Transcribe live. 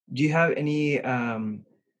do you have any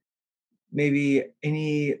maybe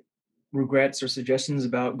any regrets or suggestions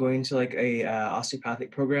about going to like a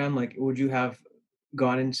osteopathic program? Like, would you have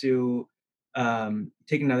gone into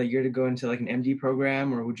take another year to go into like an MD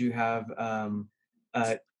program, or would you have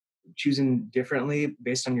uh, chosen differently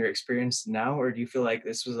based on your experience now, or do you feel like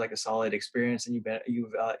this was like a solid experience and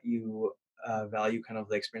you value kind of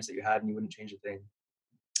the experience that you had and you wouldn't change a thing?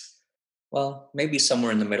 Well, maybe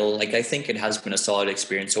somewhere in the middle. Like I think it has been a solid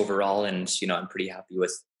experience overall, and I'm pretty happy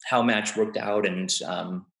with how match worked out, and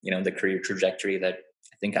the career trajectory that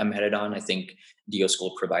I think I'm headed on. I think DO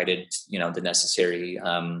School provided the necessary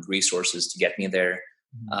resources to get me there.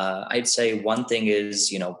 Mhm. I'd say one thing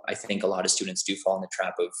is I think a lot of students do fall in the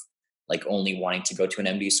trap of like only wanting to go to an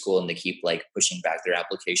MD school, and they keep like pushing back their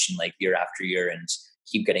application like year after year and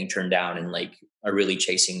keep getting turned down, and like are really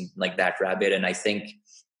chasing like that rabbit. And I think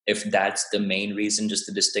if that's the main reason, just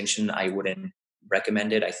the distinction, I wouldn't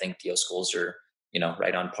recommend it. I think DO schools are,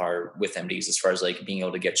 right on par with MDs as far as like being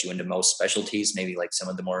able to get you into most specialties, maybe like some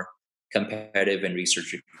of the more competitive and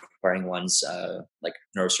research requiring ones, like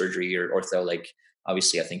neurosurgery or ortho. Like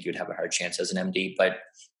obviously, I think you'd have a hard chance as an MD. But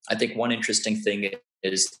I think one interesting thing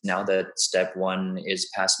is now that step one is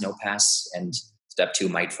pass, no pass, and step two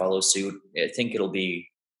might follow suit. I think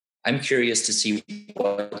I'm curious to see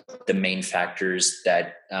what the main factors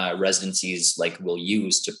that residencies like will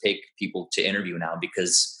use to pick people to interview now,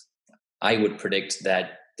 because I would predict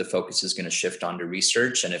that the focus is going to shift onto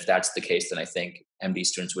research, and if that's the case, then I think MD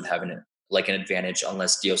students would have an advantage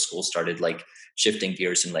unless DO schools started like shifting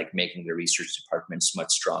gears and like making their research departments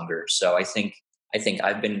much stronger. So I think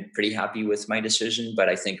I've been pretty happy with my decision, but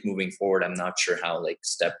I think moving forward, I'm not sure how like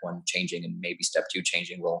step one changing and maybe step two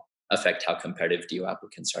changing will affect how competitive DO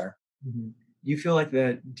applicants are. Mhm. Do you feel like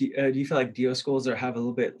DO schools have a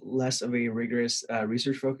little bit less of a rigorous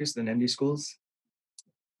research focus than MD schools?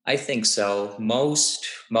 I think so. Most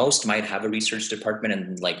might have a research department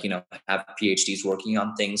and like have PhDs working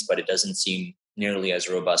on things, but it doesn't seem nearly as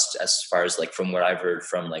robust as far as like from what I've heard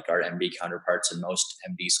from like our MD counterparts in most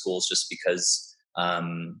MD schools, just because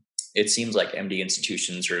it seems like MD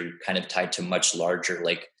institutions are kind of tied to much larger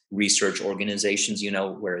like research organizations,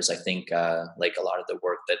 whereas I think like a lot of the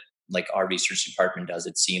work that like our research department does,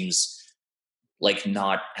 it seems like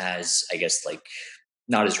not as, I guess, like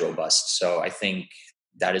not as robust. So I think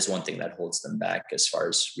that is one thing that holds them back as far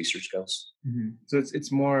as research goes. So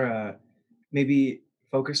it's more maybe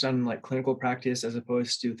focused on like clinical practice as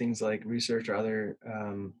opposed to things like research or other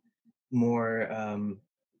more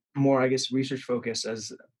more I guess research focused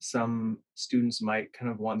as some students might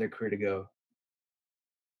kind of want their career to go.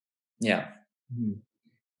 Yeah, Mhm.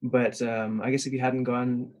 But I guess if you hadn't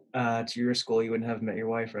gone to your school, you wouldn't have met your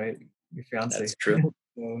wife, right? Your fiance. that's true.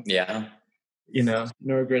 So Yeah. no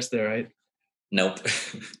regrets there, right? Nope.